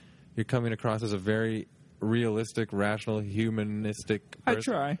fine. You're coming across as a very realistic, rational, humanistic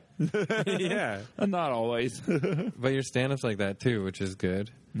person. I try. Yeah. Not always. But your stand-up's like that, too, which is good.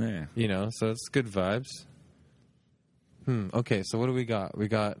 Yeah. You know, so it's good vibes. Okay, so what do we got? We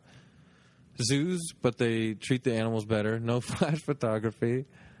got zoos, but they treat the animals better. No flash photography.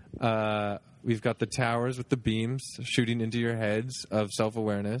 We've got the towers with the beams shooting into your heads of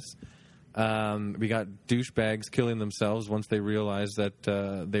self-awareness. We got douchebags killing themselves once they realize that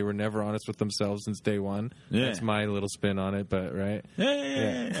they were never honest with themselves since day one. Yeah. That's my little spin on it, but right?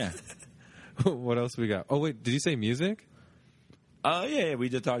 Yeah. What else we got? Oh, wait, did you say music? Oh, yeah, we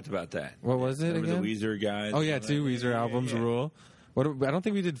just talked about that. What was it again? The Weezer guys. Oh, yeah, 2 Weezer albums rule. I don't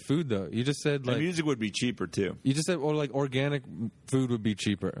think we did food, though. You just said, like... The music would be cheaper, too. You just said, like, organic food would be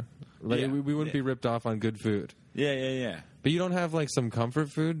cheaper. Like, we wouldn't be ripped off on good food. Yeah. But you don't have, like, some comfort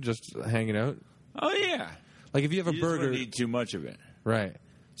food just hanging out? Oh, yeah. Like, if you have a burger... You don't need too much of it. Right.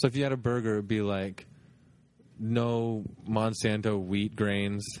 So if you had a burger, it would be, like, no Monsanto wheat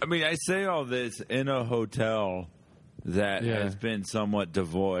grains. I mean, I say all this in a hotel that has been somewhat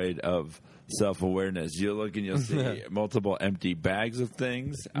devoid of self-awareness. You'll look and you'll see multiple empty bags of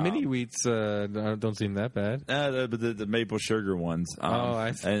things. Mini wheats don't seem that bad. The maple sugar ones.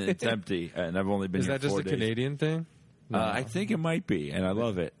 I see. And it's empty. And I've only been Is here that just 4 a days. Canadian thing? No. I think it might be, and I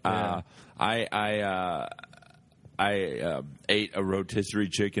love it. Yeah. I ate a rotisserie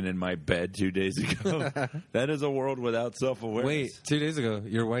chicken in my bed 2 days ago. That is a world without self-awareness. Wait, 2 days ago,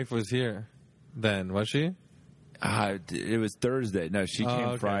 your wife was here then, was she? It was Thursday. No, she came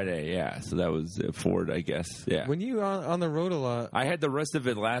okay. Friday. Yeah, so that was Ford, I guess. Yeah. When you are on the road a lot, I had the rest of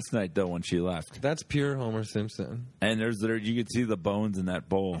it last night though when she left. that's pure Homer Simpson. And you could see the bones in that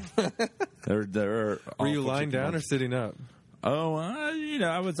bowl. Were Were you lying down or sitting up? Oh,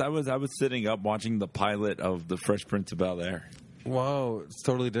 I was sitting up watching the pilot of The Fresh Prince of Bel-Air. Whoa, it's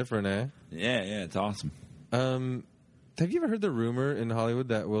totally different, eh? Yeah, it's awesome. Have you ever heard the rumor in Hollywood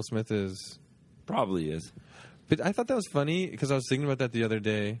that Will Smith is? Probably is. But I thought that was funny because I was thinking about that the other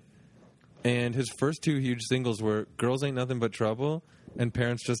day, and his first 2 huge singles were "Girls Ain't Nothing But Trouble" and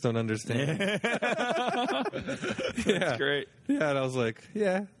 "Parents Just Don't Understand." That's great. Yeah, and I was like,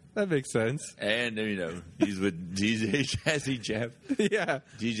 yeah, that makes sense. And he's with DJ Jazzy Jeff. Yeah,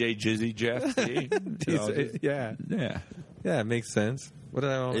 DJ Jizzy Jeff. See? yeah, it makes sense. What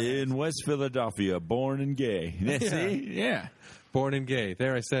did I? In West Philadelphia, born and gay. See? Yeah. Born and gay.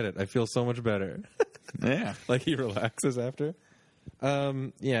 There, I said it. I feel so much better. Yeah. Like he relaxes after.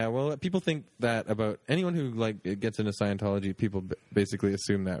 Yeah, well, people think that about anyone who gets into Scientology. People basically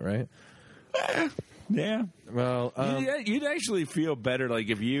assume that, right? Yeah. Well, you'd actually feel better, like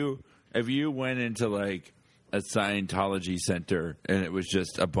if you went into like a Scientology center and it was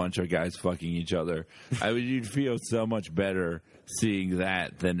just a bunch of guys fucking each other. You'd feel so much better seeing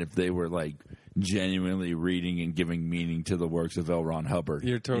that than if they were like genuinely reading and giving meaning to the works of L. Ron Hubbard.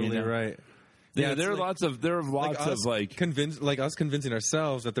 You're totally right. Yeah, there are lots of us convincing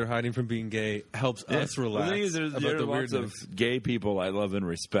ourselves that they're hiding from being gay helps us relax. The thing is, there are lots of gay people I love and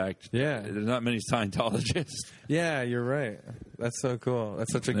respect. Yeah, there's not many Scientologists. Yeah, you're right. That's so cool.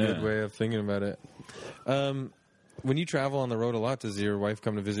 That's such a good way of thinking about it. When you travel on the road a lot, does your wife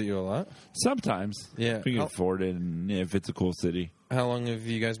come to visit you a lot? Sometimes. Yeah, if we can afford it, and if it's a cool city. How long have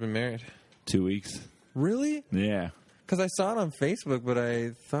you guys been married? 2 weeks. Really? Yeah. Because I saw it on Facebook, but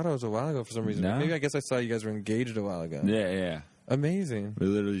I thought it was a while ago for some reason. No. Maybe I guess I saw you guys were engaged a while ago. Yeah. Amazing. We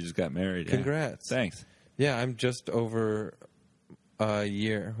literally just got married. Congrats. Yeah. Thanks. Yeah, I'm just over a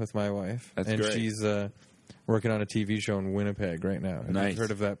year with my wife. That's and great. She's working on a TV show in Winnipeg right now. Have Nice. you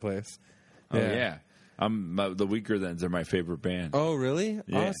heard of that place? Oh, yeah. The Weaker Thens are my favorite band. Oh, really?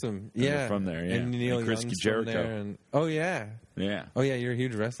 Yeah. Awesome. And they're from there, yeah. And Neil And Chris Young's Jericho. from there. And, oh, yeah. Yeah. Oh, yeah, you're a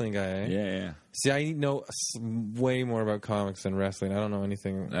huge wrestling guy, eh? Yeah. See, I know way more about comics than wrestling. I don't know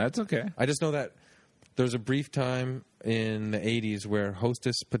anything. That's okay. I just know that there was a brief time in the 80s where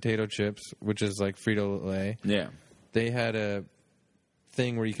Hostess potato chips, which is like Frito-Lay, they had a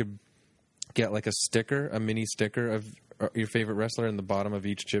thing where you could get like a mini sticker of your favorite wrestler in the bottom of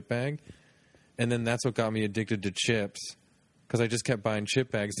each chip bag. And then that's what got me addicted to chips, because I just kept buying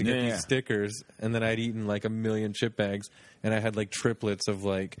chip bags to get these stickers. And then I'd eaten like 1 million chip bags, and I had like triplets of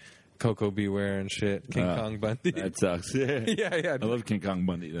like Coco Beware and shit. King Kong Bundy. That sucks. Yeah. I love King Kong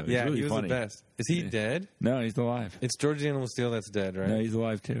Bundy, though. Yeah, really he was funny. the best. Is he dead? No, he's alive. It's George the Animal Steel that's dead, right? No, he's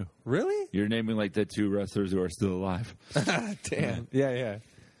alive, too. Really? You're naming like the 2 wrestlers who are still alive. Damn. Yeah.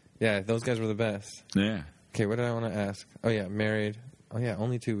 Yeah, those guys were the best. Yeah. Okay, what did I want to ask? Oh, yeah, married. Oh, yeah,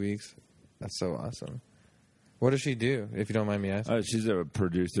 only 2 weeks. That's so awesome. What does she do, if you don't mind me asking? She's a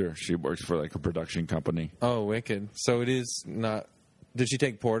producer. She works for like a production company. Oh, wicked. So it is not... Did she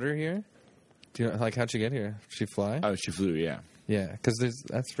take Porter here? Do you know, how'd she get here? Did she fly? Oh, she flew, yeah. Yeah, because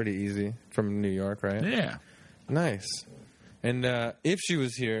that's pretty easy from New York, right? Yeah. Nice. And if she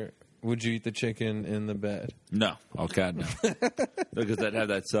was here, would you eat the chicken in the bed? No. Oh, God, no. Because I'd have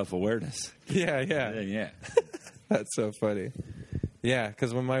that self-awareness. Yeah. That's so funny. Yeah,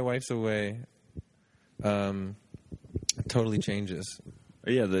 because when my wife's away, it totally changes.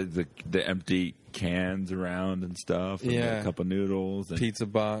 Yeah, the empty cans around and stuff. And a cup of noodles. And, pizza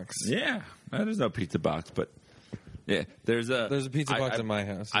box. Yeah. There's no pizza box, but yeah, there's a pizza box in my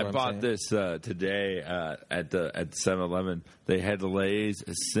house. I bought this today at 7-Eleven. They had Lay's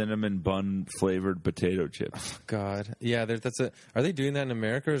cinnamon bun flavored potato chips. God, yeah, are they doing that in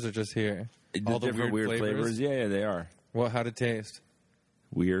America or is it just here? All the different weird flavors. Yeah, they are. Well, how'd it taste?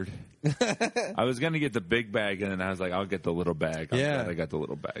 Weird. I was going to get the big bag, and then I was like, I'll get the little bag. I got the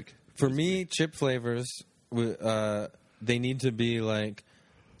little bag. For me, chip flavors, they need to be like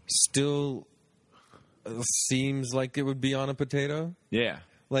still seems like it would be on a potato. Yeah.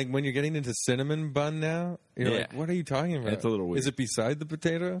 Like when you're getting into cinnamon bun now, you're like, what are you talking about? It's a little weird. Is it beside the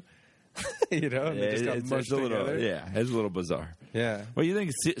potato? You know, and they just got mushed together. It's a little bizarre. Yeah. Well, you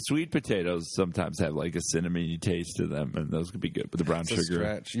think sweet potatoes sometimes have like a cinnamony taste to them, and those could be good with the brown It's sugar.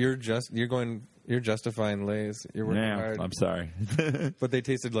 a stretch. You're justifying Lay's. You're working hard. I'm sorry. But they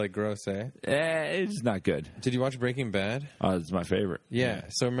tasted like gross, eh? It's not good. Did you watch Breaking Bad? It's my favorite. Yeah.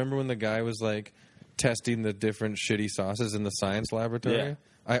 So remember when the guy was like testing the different shitty sauces in the science laboratory? Yeah.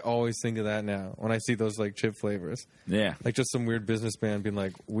 I always think of that now when I see those like chip flavors. Yeah. Like just some weird businessman being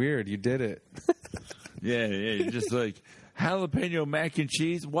like, "Weird, you did it." Yeah. You're just like, jalapeno mac and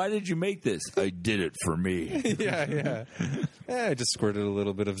cheese? Why did you make this? I did it for me. Yeah. I just squirted a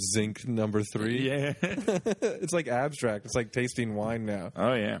little bit of zinc number 3. Yeah. It's like abstract. It's like tasting wine now.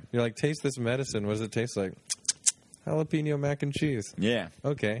 Oh, yeah. You're like, taste this medicine. What does it taste like? Jalapeno mac and cheese. Yeah.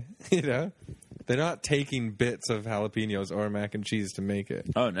 Okay. You know? They're not taking bits of jalapenos or mac and cheese to make it.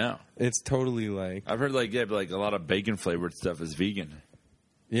 Oh, no. It's totally like... I've heard like a lot of bacon-flavored stuff is vegan.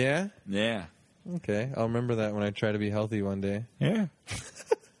 Yeah? Yeah. Okay. I'll remember that when I try to be healthy one day. Yeah.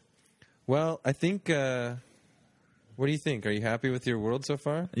 Well, I think... what do you think? Are you happy with your world so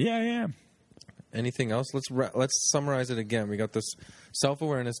far? Yeah, I am. Anything else? Let's summarize it again. We got this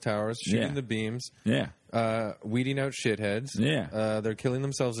self-awareness towers shooting the beams. Yeah. Weeding out shitheads. Yeah. They're killing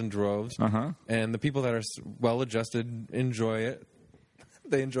themselves in droves. Uh-huh. And the people that are well-adjusted enjoy it.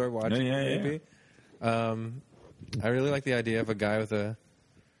 They enjoy watching it, maybe. I really like the idea of a guy with a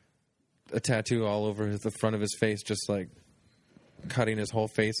tattoo all over the front of his face, just like cutting his whole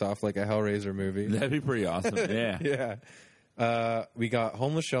face off like a Hellraiser movie. That'd be pretty awesome. Yeah. Yeah. We got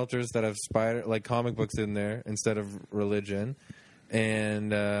homeless shelters that have like comic books in there instead of religion.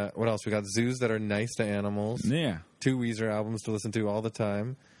 And what else? We got zoos that are nice to animals. Yeah. 2 Weezer albums to listen to all the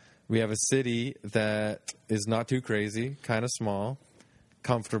time. We have a city that is not too crazy, kind of small,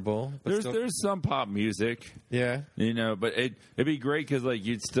 comfortable. But There's some pop music. Yeah. You know, but it'd be great because like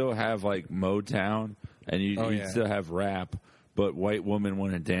you'd still have like Motown and you'd still have rap, but white women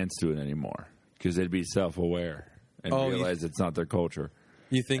wouldn't dance to it anymore because they'd be self-aware and realize it's not their culture.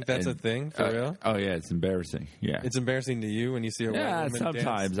 You think that's a thing for real? Oh yeah, it's embarrassing. Yeah, it's embarrassing to you when you see a white woman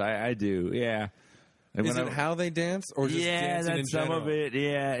sometimes dance? I do. Yeah. And is it how they dance or just dancing in some general? of it.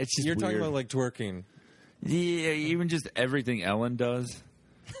 Yeah, it's just You're weird. talking about like twerking. Yeah, even just everything Ellen does.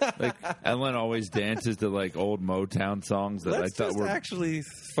 Like Ellen always dances to like old Motown songs that Let's I thought just were actually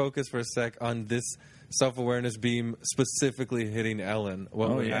focus for a sec on this self-awareness beam specifically hitting Ellen.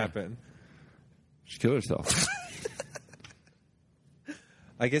 What would happen? She'd kill herself.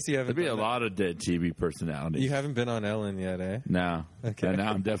 I guess you haven't. There'd be a lot of dead TV personalities. You haven't been on Ellen yet, eh? No. Okay. No,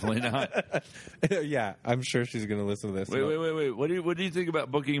 I'm definitely not. Yeah, I'm sure she's going to listen to this. Wait. What do you think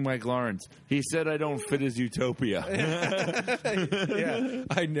about booking Mike Lawrence? He said I don't fit his utopia. Yeah,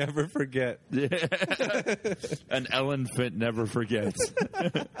 I never forget. An Ellen fit never forgets.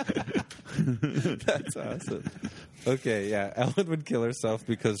 That's awesome. Okay, yeah, Ellen would kill herself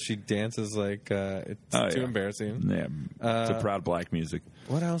because she dances like it's too embarrassing. Yeah, to proud black music.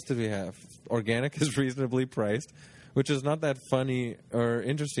 What else did we have? Organic is reasonably priced, which is not that funny or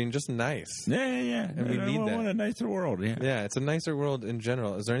interesting, just nice. Yeah. And we need that. Want a nicer world, yeah. Yeah, it's a nicer world in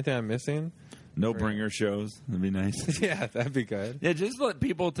general. Is there anything I'm missing? No bringer shows. That'd be nice. Yeah, that'd be good. Yeah, just let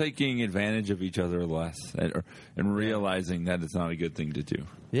people taking advantage of each other less and realizing that it's not a good thing to do.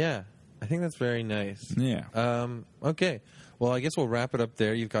 Yeah, I think that's very nice. Yeah. Okay. Well, I guess we'll wrap it up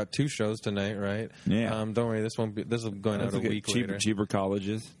there. You've got 2 shows tonight, right? Yeah. Don't worry, this is going out a week later. Cheaper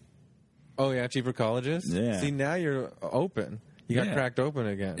colleges. Oh yeah, cheaper colleges. Yeah. See, now you're open. You got cracked open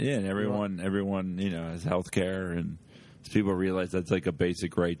again. Yeah, and everyone, has health care, and people realize that's like a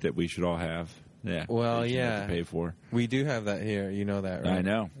basic right that we should all have. Yeah. Well, have to pay for. We do have that here. You know that, right? I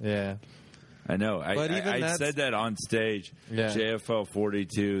know. Yeah. I know. But I said that on stage. Yeah. JFL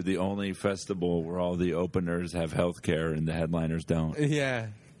 42, the only festival where all the openers have health care and the headliners don't. Yeah.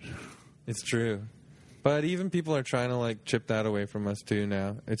 It's true. But even people are trying to like chip that away from us too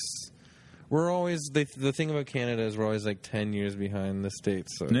now. We're always the thing about Canada is we're always like 10 years behind the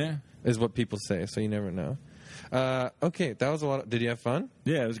States. So is what people say. So you never know. Okay, that was a lot. Did you have fun?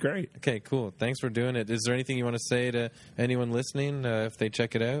 Yeah, it was great. Okay, cool. Thanks for doing it. Is there anything you want to say to anyone listening if they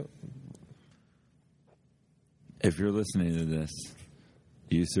check it out? If you're listening to this,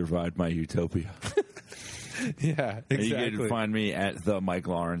 you survived my utopia. Yeah, exactly. You can find me at the Mike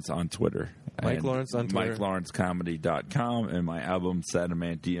Lawrence on Twitter. Mike Lawrence on Twitter. MikeLawrenceComedy.com, and my album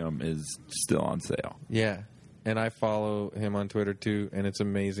Sadamantium is still on sale. Yeah, and I follow him on Twitter too, and it's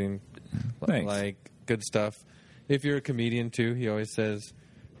amazing. Thanks. Like good stuff. If you're a comedian too, he always says,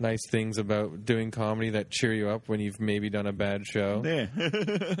 nice things about doing comedy that cheer you up when you've maybe done a bad show.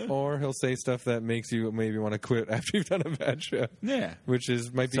 Yeah. Or he'll say stuff that makes you maybe want to quit after you've done a bad show. Yeah. Which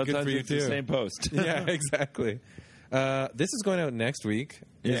might be Sometimes good for you it's too. the same post. Yeah, exactly. This is going out next week.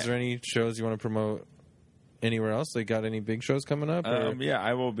 Yeah. Is there any shows you want to promote anywhere else? They got any big shows coming up? Yeah,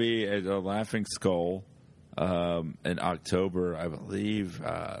 I will be at a Laughing Skull in October, I believe,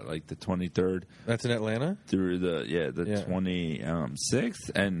 like the 23rd That's in Atlanta? through the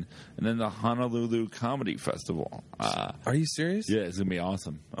 26th, and then the Honolulu Comedy Festival. Are you serious? Yeah, it's gonna be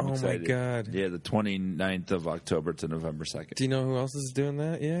awesome. I'm Oh, excited. my God. Yeah, the 29th of October to November 2nd. Do you know who else is doing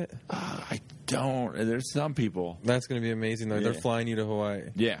that yet? I don't. There's some people. That's going to be amazing, though. Yeah. They're flying you to Hawaii.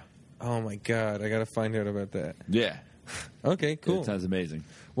 Yeah, Oh, my God. I got to find out about that. yeah. Okay, cool. It sounds amazing.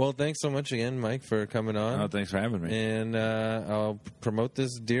 Well, thanks so much again, Mike, for coming on. Oh, thanks for having me. And I'll promote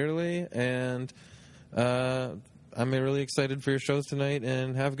this dearly. And I'm really excited for your shows tonight,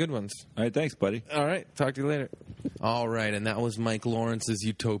 and have good ones. All right, thanks, buddy. All right. Talk to you later. All right. And that was Mike Lawrence's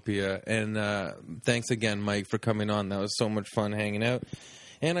Utopia. And thanks again, Mike, for coming on. That was so much fun hanging out.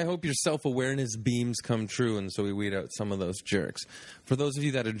 And I hope your self-awareness beams come true, and so we weed out some of those jerks. For those of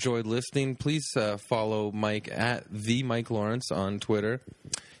you that enjoyed listening, please follow Mike at the Mike Lawrence on Twitter.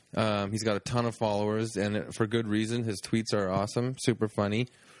 He's got a ton of followers, and for good reason. His tweets are awesome, super funny.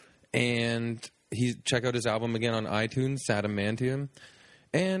 And check out his album again on iTunes, Sadamantium.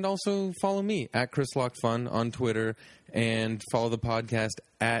 And also follow me at Chris Lock Fun on Twitter, and follow the podcast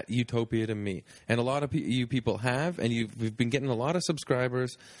at Utopia to Me. And a lot of you people have, and we've been getting a lot of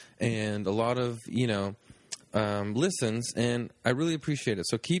subscribers and a lot of listens, and I really appreciate it.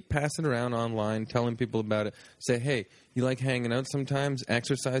 So keep passing around online, telling people about it. Say, hey, you like hanging out sometimes,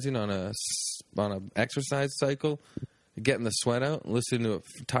 exercising on a exercise cycle, getting the sweat out, listening to a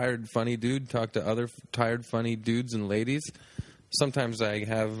tired, funny dude talk to other tired, funny dudes and ladies. Sometimes I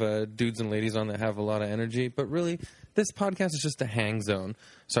have dudes and ladies on that have a lot of energy, but really, this podcast is just a hang zone.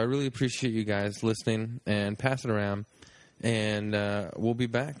 So I really appreciate you guys listening, and pass it around. And we'll be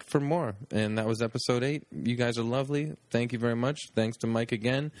back for more. And that was episode 8. You guys are lovely. Thank you very much. Thanks to Mike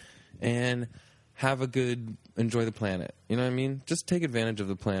again. And enjoy the planet. You know what I mean? Just take advantage of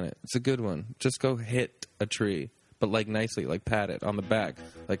the planet. It's a good one. Just go hit a tree, but like nicely, like pat it on the back.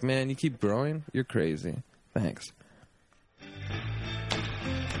 Like, man, you keep growing? You're crazy. Thanks.